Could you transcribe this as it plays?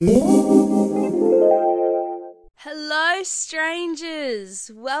Hello,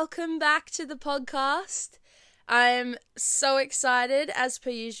 strangers. Welcome back to the podcast. I'm so excited, as per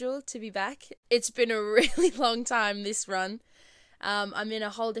usual, to be back. It's been a really long time, this run. I'm in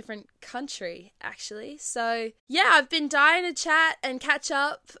a whole different country, actually. So, yeah, I've been dying to chat and catch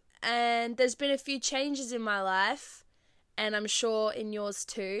up, and there's been a few changes in my life, and I'm sure in yours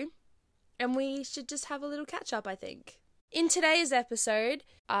too. And we should just have a little catch up, I think. In today's episode,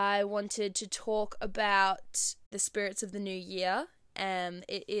 I wanted to talk about the spirits of the new year, and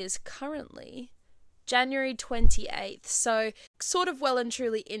it is currently January 28th, so sort of well and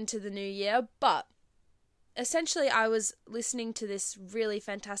truly into the new year, but essentially I was listening to this really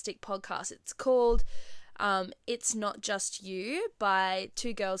fantastic podcast. It's called It's Not Just You by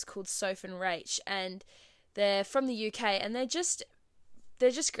two girls called Soph and Rach, and they're from the UK, and they're just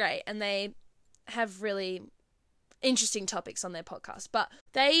great, and they have really interesting topics on their podcast. But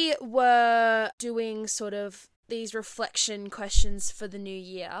they were doing sort of these reflection questions for the new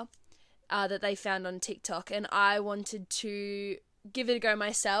year that they found on TikTok, and I wanted to give it a go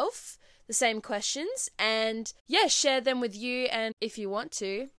myself, the same questions, and share them with you. And if you want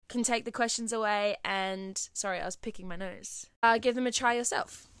to, can take the questions away and, sorry, I was picking my nose, give them a try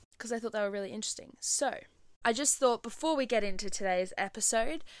yourself, because I thought they were really interesting. So I just thought before we get into today's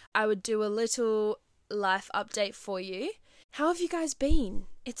episode, I would do a little life update for you. How have you guys been?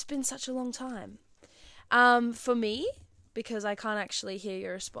 It's been such a long time. For me, because I can't actually hear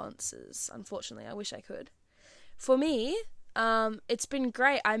your responses, unfortunately, I wish I could. For me, it's been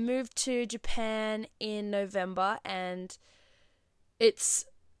great. I moved to Japan in November, and it's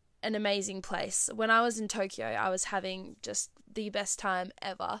an amazing place. When I was in Tokyo, I was having just the best time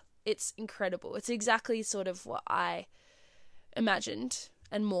ever. It's incredible. It's exactly sort of what I imagined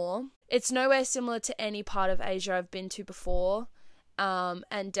and more. It's nowhere similar to any part of Asia I've been to before,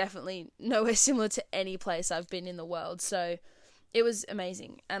 and definitely nowhere similar to any place I've been in the world. So it was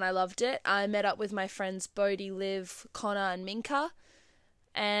amazing, and I loved it. I met up with my friends Bodhi, Liv, Connor, and Minka,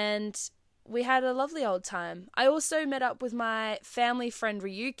 and we had a lovely old time. I also met up with my family friend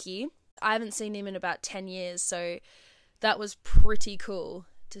Ryuki. I haven't seen him in about 10 years, so that was pretty cool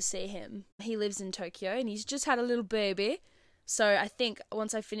to see him. He lives in Tokyo, and he's just had a little baby. So I think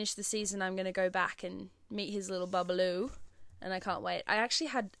once I finish the season, I'm going to go back and meet his little bubbaloo, and I can't wait. I actually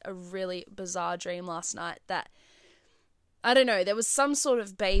had a really bizarre dream last night that, I don't know, there was some sort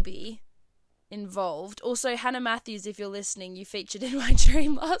of baby involved. Also, Hannah Matthews, if you're listening, you featured in my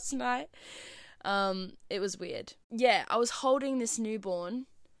dream last night. It was weird. Yeah, I was holding this newborn,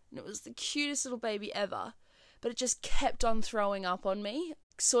 and it was the cutest little baby ever, but it just kept on throwing up on me,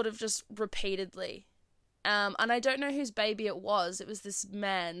 sort of just repeatedly. And I don't know whose baby it was. It was this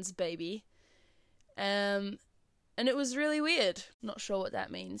man's baby. And it was really weird. Not sure what that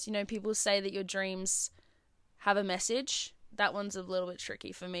means. You know, people say that your dreams have a message. That one's a little bit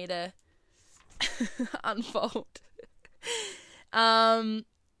tricky for me to unfold.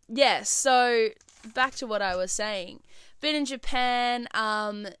 So back to what I was saying. Been in Japan.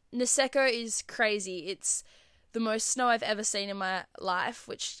 Niseko is crazy. It's the most snow I've ever seen in my life,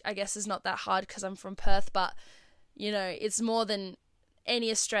 which I guess is not that hard because I'm from Perth, but, you know, it's more than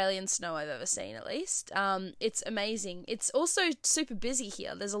any Australian snow I've ever seen, at least. It's amazing. It's also super busy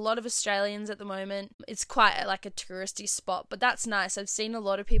here. There's a lot of Australians at the moment. It's quite like a touristy spot, but that's nice. I've seen a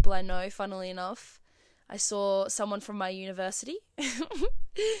lot of people I know, funnily enough. I saw someone from my university.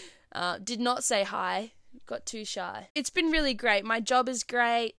 Did not say hi. Got too shy. It's been really great. My job is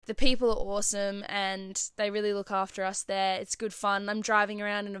great. The people are awesome, and they really look after us there. It's good fun. I'm driving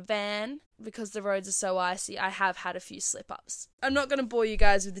around in a van because the roads are so icy. I have had a few slip-ups. I'm not going to bore you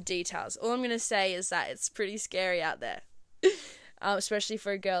guys with the details. All I'm going to say is that it's pretty scary out there, especially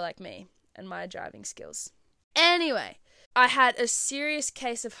for a girl like me and my driving skills. Anyway, I had a serious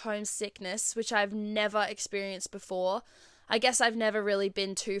case of homesickness, which I've never experienced before. I guess I've never really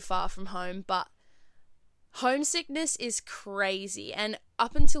been too far from home, but homesickness is crazy. And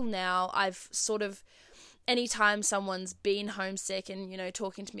up until now, I've sort of, anytime someone's been homesick and, you know,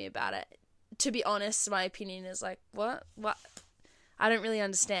 talking to me about it, to be honest, my opinion is like, what? I don't really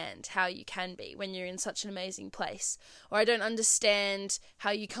understand how you can be when you're in such an amazing place. Or I don't understand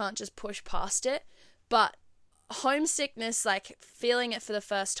how you can't just push past it. But homesickness, like feeling it for the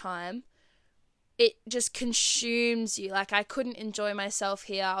first time, it just consumes you. Like, I couldn't enjoy myself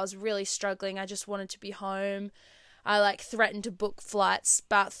here. I was really struggling. I just wanted to be home. I threatened to book flights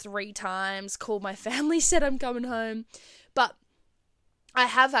about 3 times, called my family, said I'm coming home. But I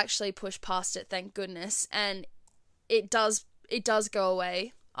have actually pushed past it, thank goodness. And it does go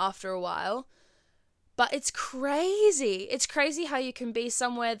away after a while. But it's crazy. It's crazy how you can be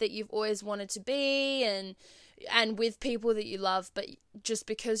somewhere that you've always wanted to be and with people that you love, but just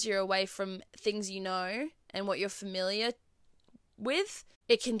because you're away from things you know and what you're familiar with,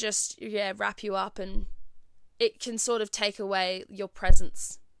 it can just, wrap you up, and it can sort of take away your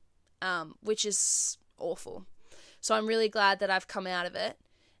presence, which is awful. So I'm really glad that I've come out of it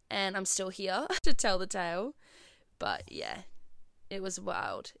and I'm still here to tell the tale. But yeah, it was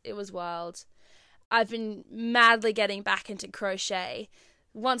wild. It was wild. I've been madly getting back into crochet.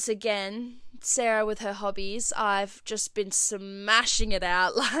 Once again, Sarah with her hobbies, I've just been smashing it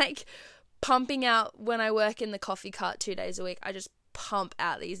out, like pumping out. When I work in the coffee cart 2 days a week, I just pump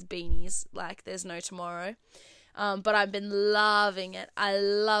out these beanies like there's no tomorrow. But I've been loving it. I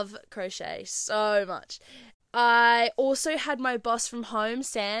love crochet so much. I also had my boss from home,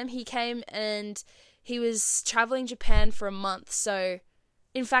 Sam. He came and he was traveling Japan for a month. So,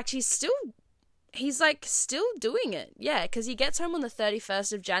 in fact, he's still doing it. Yeah, because he gets home on the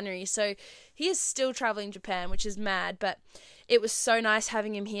 31st of January. So, he is still traveling Japan, which is mad. But it was so nice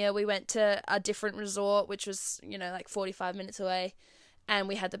having him here. We went to a different resort, which was, like 45 minutes away. And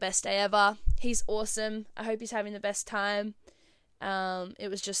we had the best day ever. He's awesome. I hope he's having the best time. It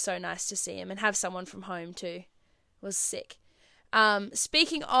was just so nice to see him and have someone from home too. It was sick.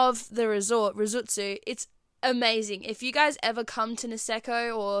 Speaking of the resort, Risutsu, it's amazing. If you guys ever come to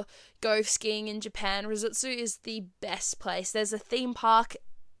Niseko or go skiing in Japan, Risutsu is the best place. There's a theme park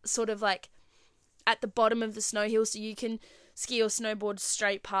sort of like at the bottom of the snow hill, so you can ski or snowboard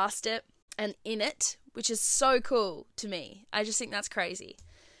straight past it and in it, which is so cool to me. I just think that's crazy.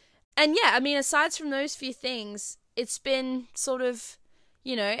 And yeah, I mean, aside from those few things, it's been sort of,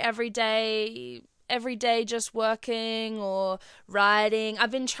 every day just working or riding.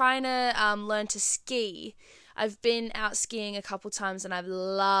 I've been trying to learn to ski. I've been out skiing a couple times and I've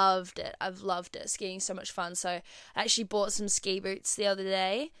loved it. Skiing's so much fun. So I actually bought some ski boots the other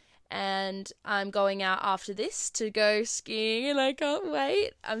day and I'm going out after this to go skiing and I can't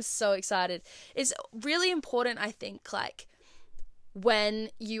wait. I'm so excited. It's really important, I think, like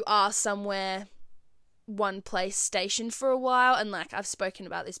when you are somewhere, one place stationed for a while, and like I've spoken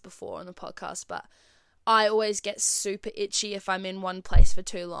about this before on the podcast, but I always get super itchy if I'm in one place for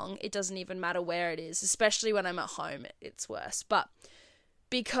too long. It doesn't even matter where it is, especially when I'm at home, it's worse. But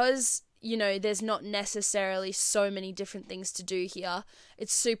because, there's not necessarily so many different things to do here,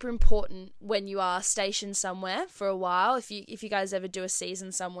 it's super important when you are stationed somewhere for a while, if you guys ever do a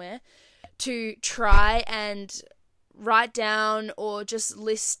season somewhere, to try and write down or just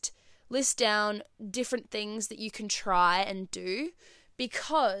list down different things that you can try and do,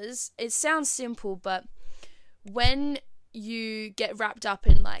 because it sounds simple, but when you get wrapped up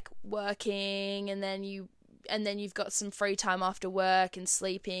in like working and then you've got some free time after work and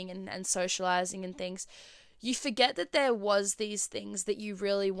sleeping and socializing and things, you forget that there was these things that you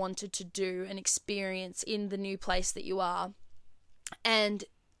really wanted to do and experience in the new place that you are. And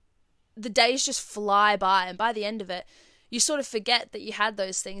the days just fly by, and by the end of it, you sort of forget that you had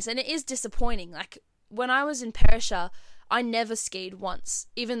those things, and it is disappointing. Like, when I was in Perisha, I never skied once,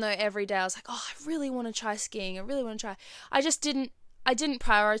 even though every day I was like, oh, I really want to try skiing, I just didn't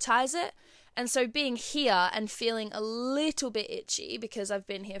prioritize it. And so being here and feeling a little bit itchy, because I've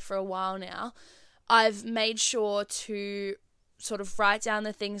been here for a while now, I've made sure to sort of write down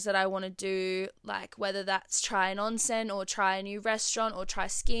the things that I want to do, like whether that's try an onsen or try a new restaurant or try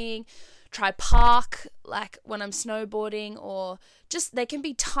skiing, try park, like when I'm snowboarding, or just, they can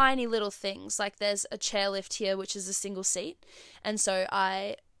be tiny little things. Like there's a chairlift here, which is a single seat. And so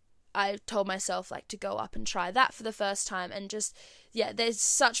I told myself like to go up and try that for the first time, and just, there's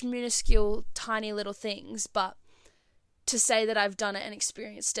such minuscule, tiny little things, but to say that I've done it and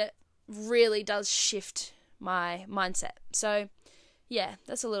experienced it really does shift my mindset. So yeah,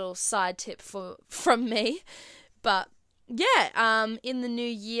 that's a little side tip from me. But yeah, in the new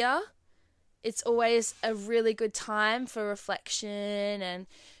year, it's always a really good time for reflection and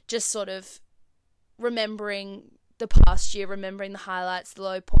just sort of remembering the past year, remembering the highlights, the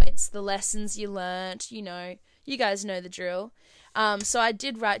low points, the lessons you learned, you guys know the drill. So I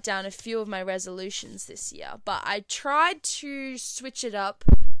did write down a few of my resolutions this year, but I tried to switch it up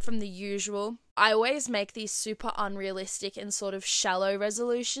from the usual. I always make these super unrealistic and sort of shallow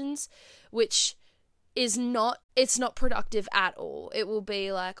resolutions, which it's not productive at all. It will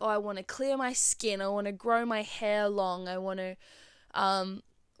be like, oh, I want to clear my skin, I want to grow my hair long, I want to I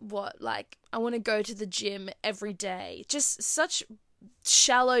want to go to the gym every day. Just such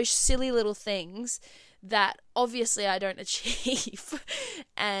shallow, silly little things that obviously I don't achieve.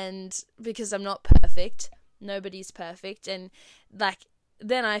 And because I'm not perfect, nobody's perfect, and like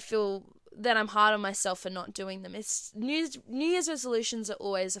then I feel then I'm hard on myself for not doing them. It's New Year's resolutions are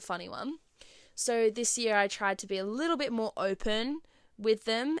always a funny one. So this year I tried to be a little bit more open with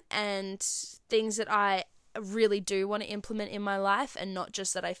them and things that I really do want to implement in my life and not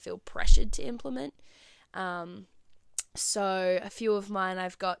just that I feel pressured to implement. So a few of mine,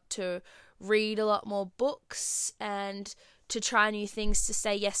 I've got to read a lot more books and to try new things, to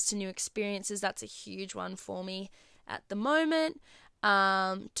say yes to new experiences. That's a huge one for me at the moment.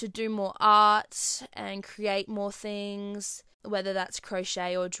 To do more art and create more things, whether that's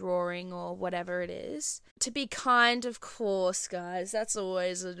crochet or drawing or whatever it is. To be kind, of course, guys. That's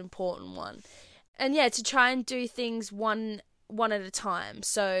always an important one. And yeah, to try and do things one at a time.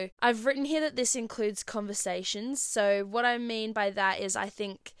 So I've written here that this includes conversations. So what I mean by that is, I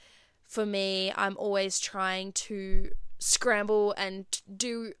think for me, I'm always trying to scramble and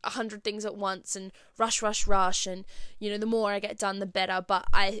do 100 things at once and rush and the more I get done the better, but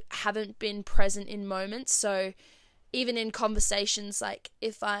I haven't been present in moments. So even in conversations, like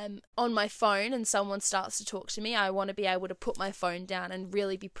if I'm on my phone and someone starts to talk to me, I want to be able to put my phone down and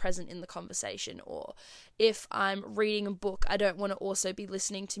really be present in the conversation. Or if I'm reading a book, I don't want to also be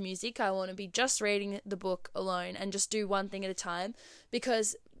listening to music. I want to be just reading the book alone and just do one thing at a time,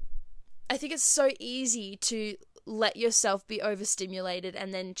 because I think it's so easy to let yourself be overstimulated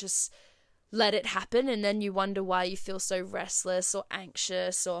and then just let it happen, and then you wonder why you feel so restless or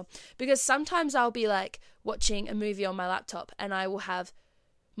anxious. Or because sometimes I'll be like watching a movie on my laptop and I will have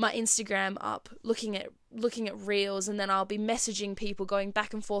my Instagram up looking at reels, and then I'll be messaging people, going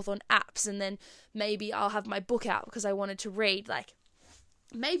back and forth on apps, and then maybe I'll have my book out because I wanted to read. Like,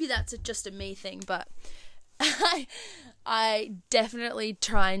 maybe that's just a me thing, but I definitely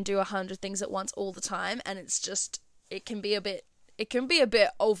try and do 100 things at once all the time, and it's just, it can be a bit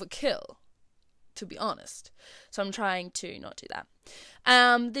overkill, to be honest. So I'm trying to not do that.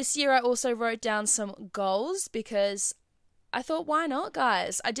 This year I also wrote down some goals because I thought, why not,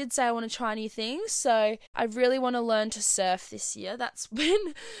 guys? I did say I want to try new things, so I really want to learn to surf this year. That's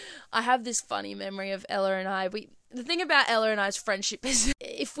when I have this funny memory of Ella and I. The thing about Ella and I's friendship is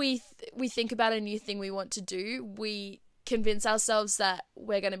if we think about a new thing we want to do, we convince ourselves that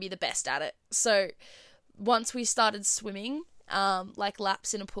we're going to be the best at it. So once we started swimming, like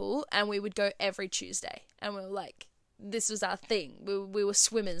laps in a pool, and we would go every Tuesday, and we were like, this was our thing. We were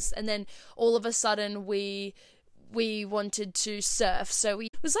swimmers. And then all of a sudden we wanted to surf. So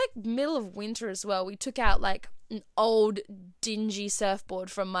it was like middle of winter as well. We took out like an old dingy surfboard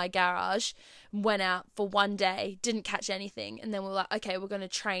from my garage, went out for one day, didn't catch anything, and then we were like, okay, we're going to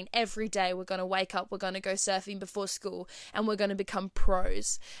train every day, we're going to wake up, we're going to go surfing before school, and we're going to become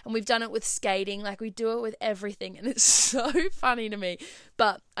pros. And we've done it with skating, like we do it with everything, and it's so funny to me.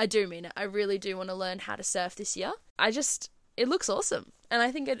 But I do mean it. I really do want to learn how to surf this year. It looks awesome, and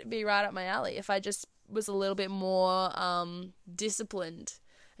I think it'd be right up my alley if I just was a little bit more disciplined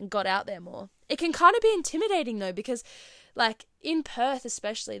and got out there more. It can kind of be intimidating though, because like in Perth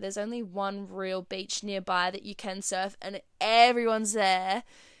especially, there's only one real beach nearby that you can surf, and everyone's there.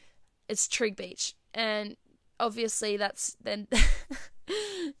 It's Trig Beach, and obviously that's then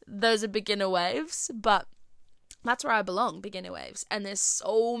those are beginner waves, but that's where I belong, beginner waves, and there's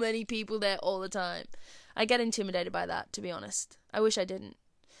so many people there all the time. I get intimidated by that, to be honest. I wish I didn't.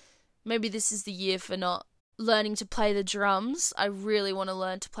 Maybe this is the year for not learning to play the drums. I really want to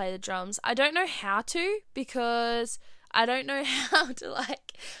learn to play the drums. I don't know how to, because I don't know how to,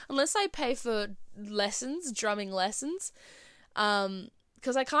 like, unless I pay for lessons, drumming lessons,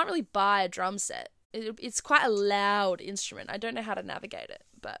 because I can't really buy a drum set. It's quite a loud instrument. I don't know how to navigate it,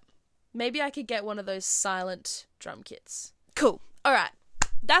 but maybe I could get one of those silent drum kits. Cool. All right.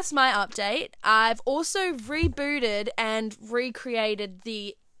 That's my update. I've also rebooted and recreated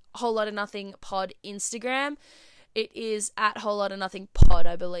the Whole Lot of Nothing pod Instagram. It is at Whole Lot of Nothing pod,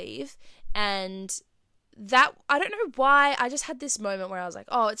 I believe. And that, I don't know why, I just had this moment where I was like,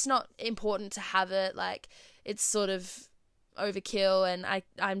 oh, it's not important to have it. Like, it's sort of overkill, and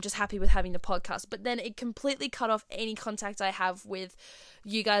I'm just happy with having the podcast. But then it completely cut off any contact I have with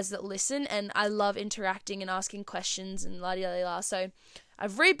you guys that listen, and I love interacting and asking questions and la-di-la-di-la. So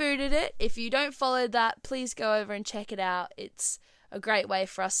I've rebooted it. If you don't follow that, please go over and check it out. It's a great way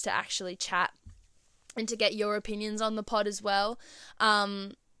for us to actually chat and to get your opinions on the pod as well.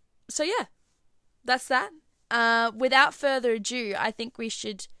 So yeah, that's that. Without further ado, I think we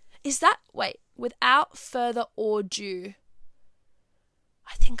should... without further ado.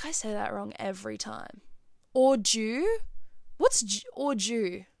 I think I say that wrong every time. Ordu? What's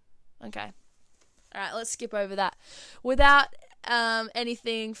ordu? Okay. Alright, let's skip over that. Without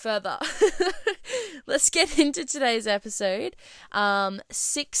anything further, let's get into today's episode.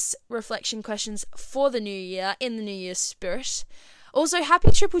 6 reflection questions for the new year, in the New Year's spirit. Also,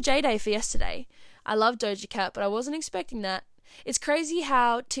 happy Triple J Day for yesterday. I love Doja Cat, but I wasn't expecting that. It's crazy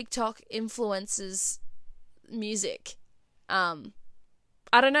how TikTok influences music. I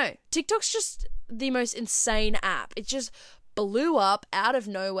don't know. TikTok's just the most insane app. It just blew up out of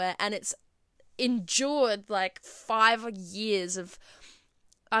nowhere, and it's endured like 5 years of,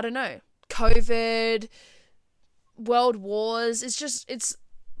 I don't know, COVID, world wars.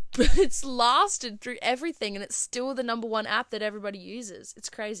 It's lasted through everything, and it's still the number 1 app that everybody uses. It's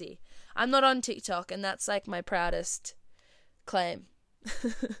crazy. I'm not on TikTok, and that's like my proudest claim.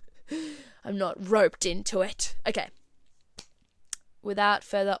 I'm not roped into it. Okay. Without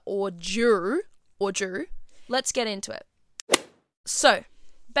further ado, let's get into it. So,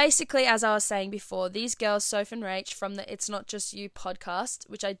 basically, as I was saying before, these girls, Soph and Rach, from the It's Not Just You podcast,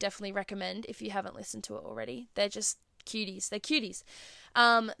 which I definitely recommend if you haven't listened to it already. They're just cuties. They're cuties.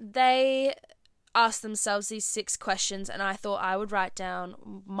 They asked themselves these 6 questions, and I thought I would write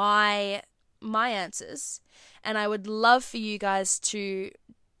down my answers, and I would love for you guys to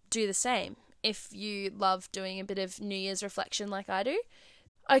do the same if you love doing a bit of New Year's reflection like I do.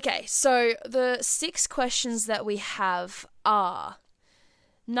 Okay, so the 6 questions that we have are: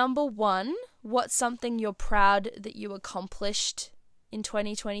 number 1, what's something you're proud that you accomplished in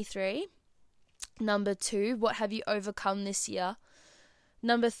 2023? Number 2, what have you overcome this year?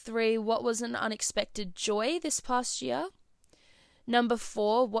 Number 3, what was an unexpected joy this past year? Number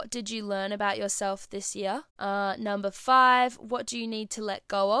 4, what did you learn about yourself this year? Number 5, what do you need to let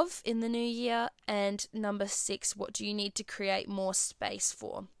go of in the new year? And number 6, what do you need to create more space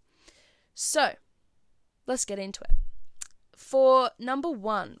for? So, let's get into it. For number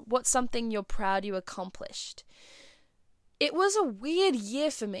 1, what's something you're proud you accomplished? It was a weird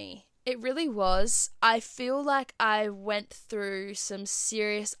year for me. It really was. I feel like I went through some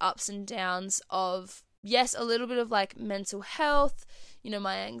serious ups and downs of, yes, a little bit of like mental health, you know,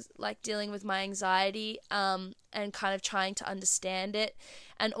 like dealing with my anxiety, and kind of trying to understand it.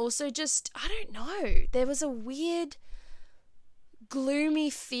 And also just, I don't know, there was a weird gloomy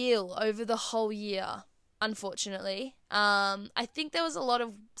feel over the whole year, unfortunately. I think there was a lot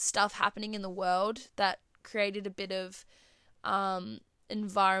of stuff happening in the world that created a bit of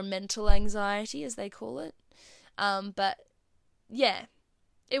environmental anxiety, as they call it. But yeah,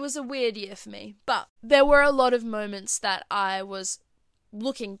 it was a weird year for me. But there were a lot of moments that I was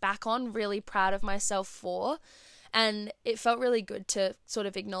looking back on really proud of myself for, and it felt really good to sort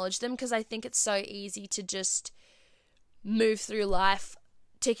of acknowledge them, because I think it's so easy to just move through life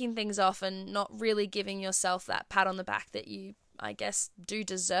ticking things off and not really giving yourself that pat on the back that you, I guess, do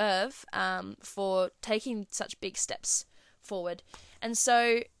deserve for taking such big steps forward. And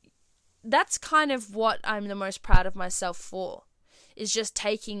so that's kind of what I'm the most proud of myself for, is just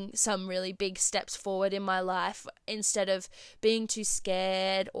taking some really big steps forward in my life instead of being too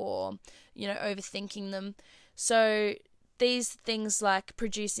scared or, you know, overthinking them. So these things like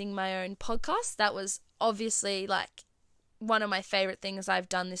producing my own podcast, that was obviously like one of my favorite things I've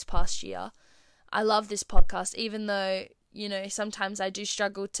done this past year. I love this podcast, even though, you know, sometimes I do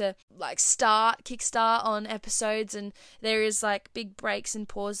struggle to like kickstart on episodes, and there is like big breaks and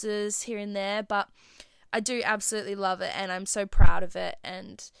pauses here and there, but I do absolutely love it, and I'm so proud of it,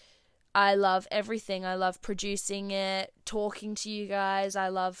 and I love everything. I love producing it, talking to you guys. I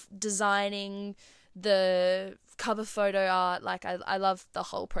love designing the cover photo art. Like I love the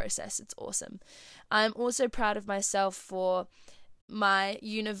whole process. It's awesome. I'm also proud of myself for my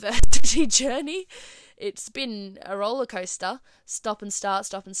university journey. It's been a roller coaster, stop and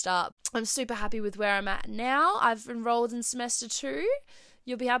start. I'm super happy with where I'm at now. I've enrolled in semester 2.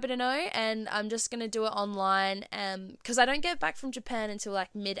 You'll be happy to know, and I'm just going to do it online because I don't get back from Japan until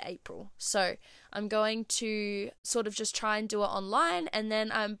like mid-April. So I'm going to sort of just try and do it online, and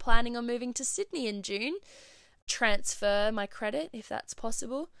then I'm planning on moving to Sydney in June, transfer my credit if that's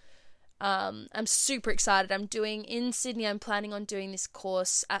possible. I'm super excited. In Sydney, I'm planning on doing this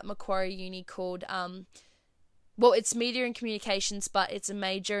course at Macquarie Uni called, it's media and communications, but it's a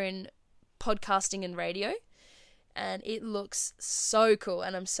major in podcasting and radio. And it looks so cool,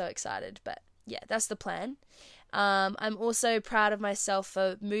 and I'm so excited. But yeah, that's the plan. I'm also proud of myself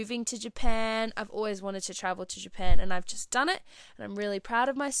for moving to Japan. I've always wanted to travel to Japan, and I've just done it, and I'm really proud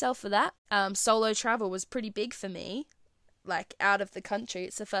of myself for that. Solo travel was pretty big for me, like out of the country.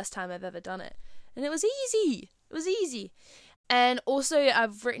 It's the first time I've ever done it, and it was easy. And also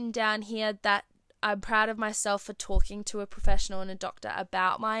I've written down here that I'm proud of myself for talking to a professional and a doctor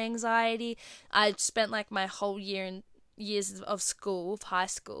about my anxiety. I spent like my whole year in, years of school, of high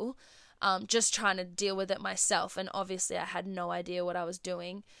school, just trying to deal with it myself. And obviously I had no idea what I was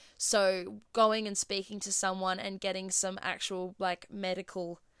doing. So going and speaking to someone and getting some actual like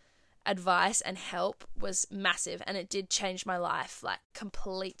medical advice and help was massive, and it did change my life like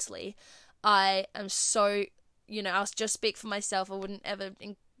completely. I am so, I'll just speak for myself. I wouldn't ever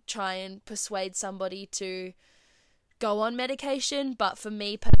try and persuade somebody to go on medication, but for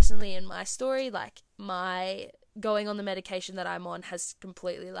me personally in my story, like my going on the medication that I'm on has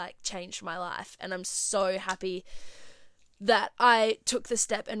completely like changed my life, and I'm so happy that I took the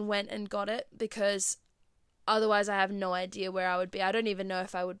step and went and got it, because otherwise I have no idea where I would be. I don't even know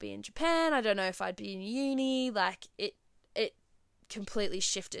if I would be in Japan. I don't know if I'd be in uni. Like it completely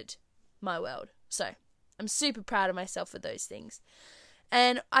shifted my world. So I'm super proud of myself for those things.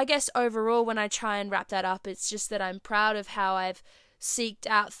 And I guess overall, when I try and wrap that up, it's just that I'm proud of how I've seeked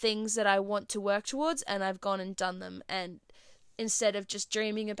out things that I want to work towards, and I've gone and done them. And instead of just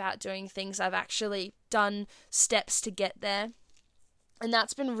dreaming about doing things, I've actually done steps to get there. And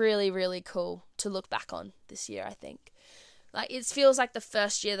that's been really, really cool to look back on this year, I think. Like, it feels like the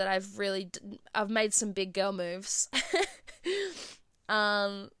first year that I've made some big girl moves.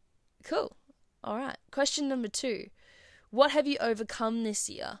 Cool. All right. Question number 2. What have you overcome this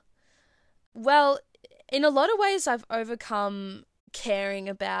year? Well, in a lot of ways, I've overcome caring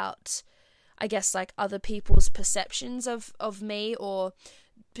about, I guess, like other people's perceptions of me or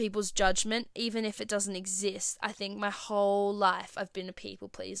people's judgment, even if it doesn't exist. I think my whole life I've been a people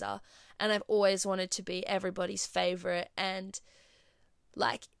pleaser, and I've always wanted to be everybody's favorite. And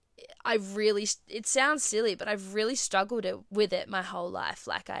like, it sounds silly, but I've really struggled with it my whole life.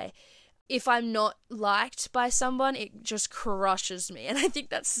 Like, if I'm not liked by someone, it just crushes me. And I think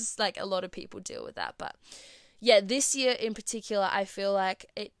that's just like a lot of people deal with that. But yeah, this year in particular, I feel like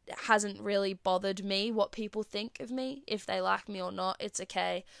it hasn't really bothered me what people think of me. If they like me or not, it's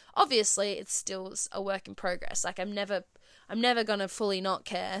okay. Obviously, it's still a work in progress. Like, I'm never gonna fully not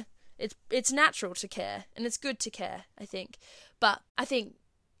care. It's natural to care, and it's good to care, I think. But I think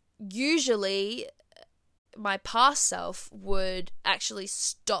usually my past self would actually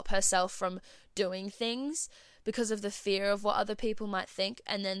stop herself from doing things because of the fear of what other people might think.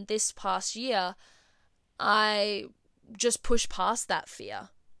 And then this past year, I just pushed past that fear.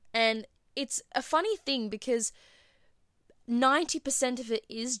 And it's a funny thing because 90% of it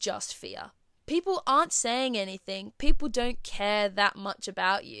is just fear. People aren't saying anything. People don't care that much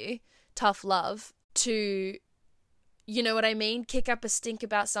about you. Tough love to, you know what I mean? Kick up a stink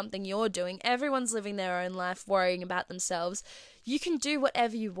about something you're doing. Everyone's living their own life, worrying about themselves. You can do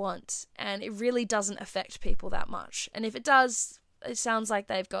whatever you want, and it really doesn't affect people that much. And if it does, it sounds like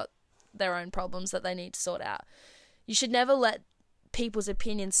they've got their own problems that they need to sort out. You should never let people's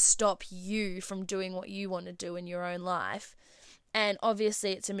opinions stop you from doing what you want to do in your own life. And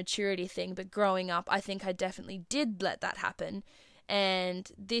obviously it's a maturity thing, but growing up, I think I definitely did let that happen. And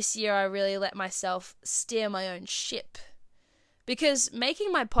this year I really let myself steer my own ship. Because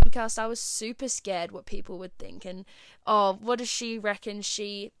making my podcast, I was super scared what people would think. And, what does she reckon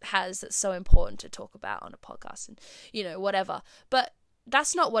she has that's so important to talk about on a podcast? And, whatever. But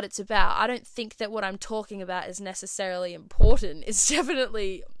that's not what it's about. I don't think that what I'm talking about is necessarily important. It's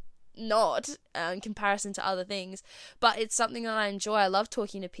definitely not in comparison to other things. But it's something that I enjoy. I love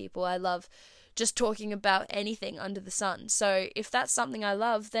talking to people. I love just talking about anything under the sun. So if that's something I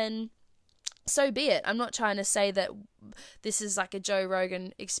love, then so be it. I'm not trying to say that this is like a Joe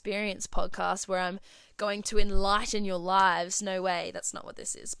Rogan Experience podcast where I'm going to enlighten your lives. No way. That's not what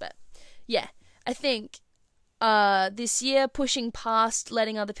this is. But yeah, I think this year pushing past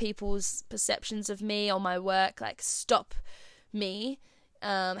letting other people's perceptions of me or my work like stop me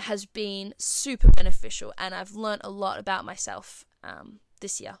has been super beneficial, and I've learnt a lot about myself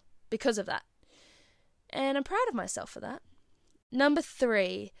this year because of that. And I'm proud of myself for that. Number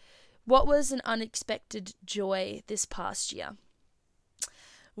 3, what was an unexpected joy this past year?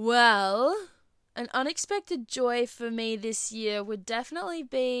 Well, an unexpected joy for me this year would definitely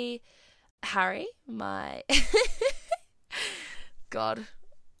be Harry, my... God,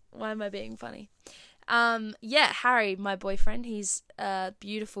 why am I being funny? Harry, my boyfriend, he's a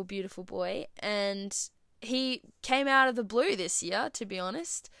beautiful, beautiful boy, and he came out of the blue this year, to be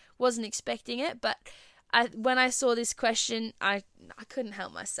honest. Wasn't expecting it, but when I saw this question, I couldn't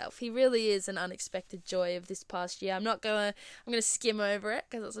help myself. He really is an unexpected joy of this past year. I'm gonna skim over it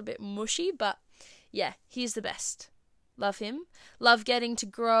because it's a bit mushy, but yeah, he's the best. Love him. Love getting to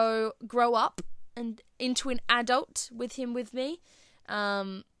grow up and into an adult with him with me.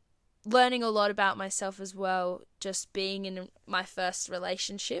 Learning a lot about myself as well, just being in my first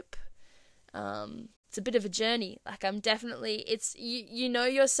relationship. it's a bit of a journey. Like I'm definitely, it's, you know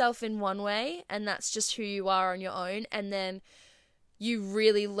yourself in one way, and that's just who you are on your own. And then you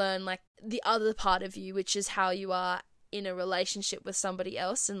really learn like the other part of you, which is how you are in a relationship with somebody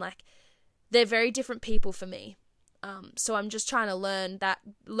else. And like, they're very different people for me. So I'm just trying to learn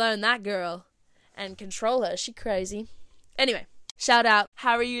that girl and control her. She crazy. Anyway, shout out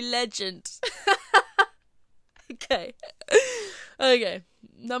Harry, you legend. Okay.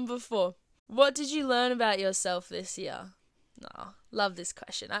 Number 4. What did you learn about yourself this year? Oh, love this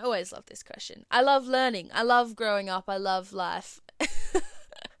question. I always love this question. I love learning. I love growing up. I love life.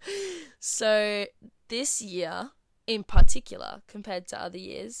 So this year in particular, compared to other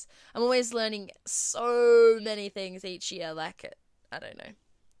years, I'm always learning so many things each year. Like, I don't know.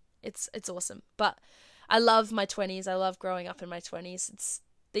 It's awesome. But I love my 20s. I love growing up in my 20s.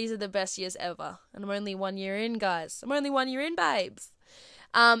 These are the best years ever. And I'm only 1 year in, guys. I'm only 1 year in, babes.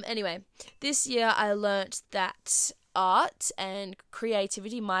 Anyway, this year I learnt that art and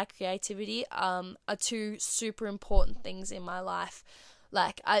creativity, my creativity, are 2 super important things in my life.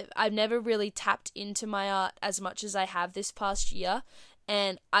 Like, I've never really tapped into my art as much as I have this past year.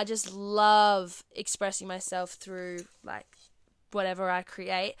 And I just love expressing myself through, like, whatever I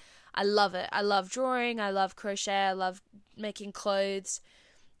create. I love it. I love drawing. I love crochet. I love making clothes.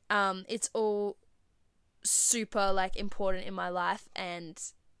 It's all super, like, important in my life. And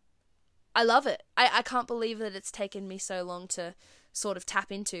I love it. I can't believe that it's taken me so long to sort of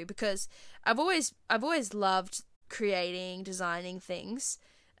tap into, because I've always loved creating, designing things,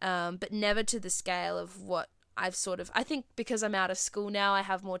 but never to the scale of what I've I think because I'm out of school now, I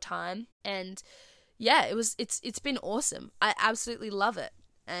have more time, and yeah, it's been awesome. I absolutely love it,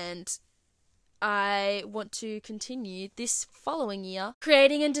 and I want to continue this following year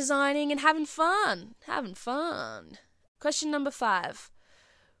creating and designing and having fun. Question number 5.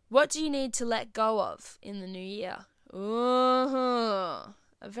 What do you need to let go of in the new year? A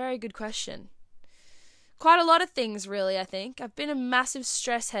very good question. Quite a lot of things, really, I think. I've been a massive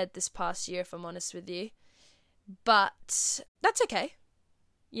stress head this past year, if I'm honest with you. But that's okay.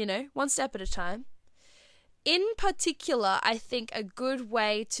 You know, one step at a time. In particular, I think a good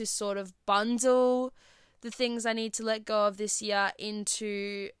way to sort of bundle the things I need to let go of this year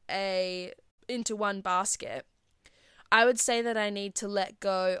into one basket, I would say that I need to let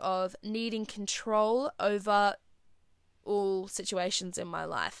go of needing control over all situations in my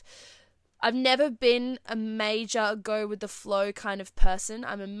life. I've never been a major go with the flow kind of person.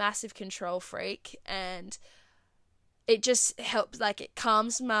 I'm a massive control freak, and it just helps, like, it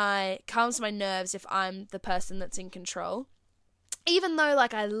calms my nerves if I'm the person that's in control. Even though,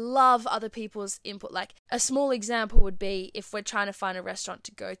 like, I love other people's input. Like, a small example would be if we're trying to find a restaurant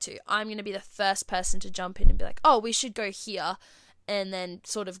to go to, I'm going to be the first person to jump in and be like, oh, we should go here, and then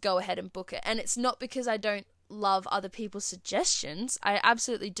sort of go ahead and book it. And it's not because I don't love other people's suggestions. I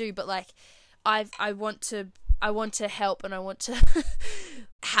absolutely do, but like I want to help, and I want to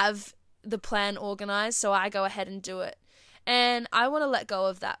have the plan organized, so I go ahead and do it. And I want to let go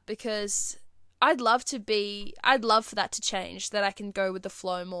of that, because I'd love for that to change, that I can go with the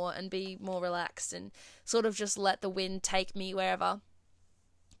flow more and be more relaxed and sort of just let the wind take me wherever.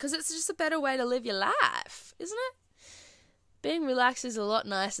 Because it's just a better way to live your life, isn't it? Being relaxed is a lot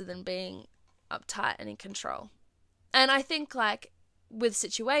nicer than being uptight and in control. And I think, like, with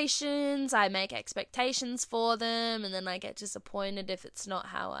situations, I make expectations for them, and then I get disappointed if it's not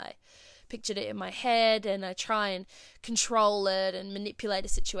how I pictured it in my head, and I try and control it and manipulate a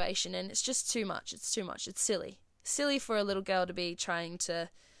situation, and it's just too much. It's silly for a little girl to be trying to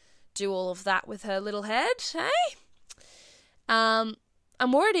do all of that with her little head, hey? I'm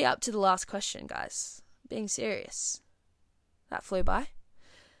already up to the last question, guys. Being serious. That flew by.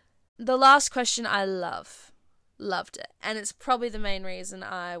 The last question I loved it, and it's probably the main reason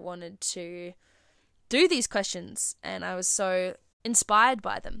I wanted to do these questions, and I was so inspired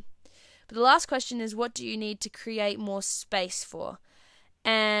by them. But the last question is, what do you need to create more space for?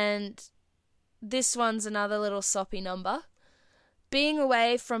 And this one's another little soppy number. Being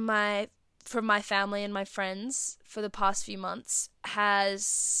away from my family and my friends for the past few months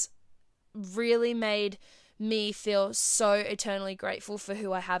has really made me feel so eternally grateful for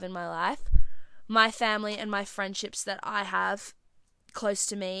who I have in my life. My family and my friendships that I have close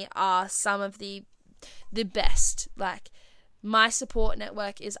to me are some of the best. Like, my support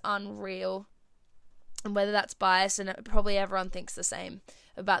network is unreal. And whether that's bias, and probably everyone thinks the same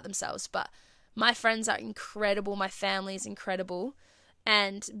about themselves, but my friends are incredible. My family is incredible.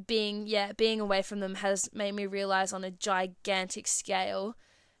 And being away from them has made me realize on a gigantic scale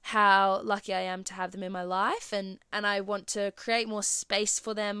how lucky I am to have them in my life, and I want to create more space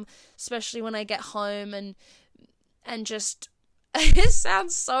for them, especially when I get home, and just it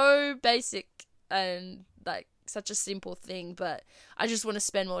sounds so basic and like such a simple thing, but I just want to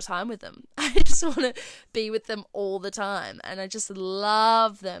spend more time with them. I just want to be with them all the time, and I just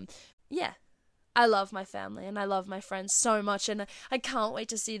love them. Yeah, I love my family and I love my friends so much, and I can't wait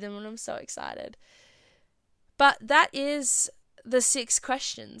to see them, and I'm so excited. But that is the 6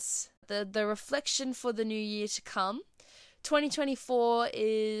 questions, the reflection for the new year to come. 2024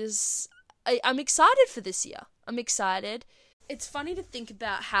 is... I'm excited for this year. I'm excited. It's funny to think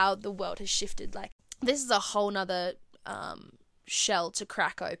about how the world has shifted. Like, this is a whole nother shell to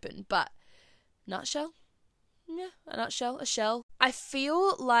crack open, but nutshell? Yeah, a nutshell, a shell. I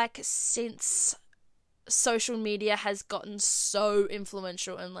feel like since social media has gotten so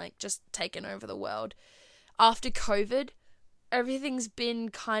influential and like just taken over the world, after COVID, everything's been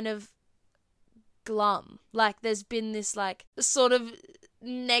kind of glum. Like, there's been this like sort of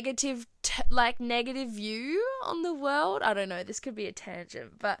negative view on the world. I don't know, this could be a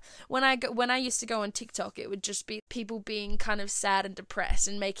tangent, but when I used to go on TikTok, it would just be people being kind of sad and depressed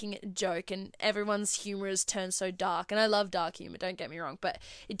and making it a joke, and everyone's humor has turned so dark, and I love dark humor, don't get me wrong, but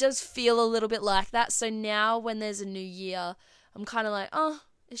it does feel a little bit like that. So now when there's a new year, I'm kind of like, oh,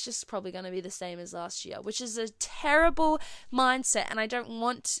 it's just probably going to be the same as last year, which is a terrible mindset, and I don't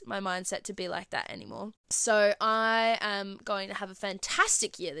want my mindset to be like that anymore. So I am going to have a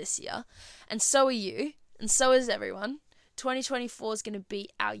fantastic year this year, and so are you, and so is everyone. 2024 is going to be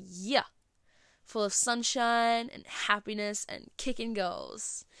our year, full of sunshine and happiness and kicking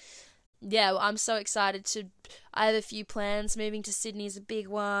goals. Yeah, well, I'm so excited I have a few plans. Moving to Sydney is a big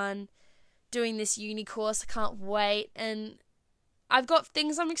one. Doing this uni course, I can't wait, and I've got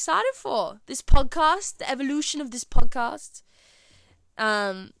things I'm excited for. This podcast, the evolution of this podcast.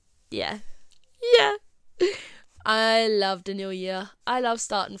 Yeah. I love the new year. I love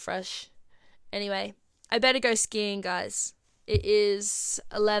starting fresh. Anyway, I better go skiing, guys. It is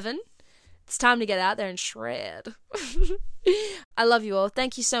 11. It's time to get out there and shred. I love you all.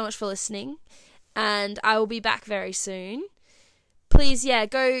 Thank you so much for listening, and I will be back very soon. Please, yeah,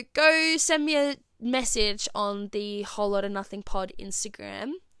 go send me a message on the Whole Lot of Nothing Pod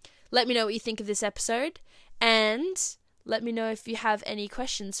Instagram. Let me know what you think of this episode, and let me know if you have any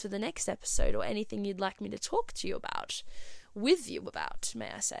questions for the next episode, or anything you'd like me to talk to you about,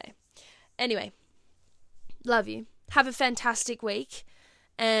 may I say. Anyway, love you. Have a fantastic week,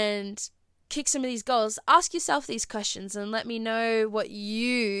 and kick some of these goals. Ask yourself these questions and let me know what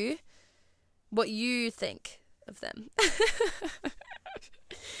you think of them.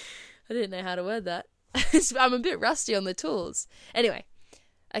 I didn't know how to word that. I'm a bit rusty on the tools. Anyway,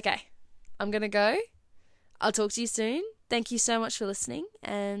 okay, I'm going to go. I'll talk to you soon. Thank you so much for listening,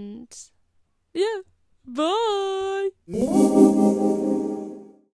 and yeah, bye.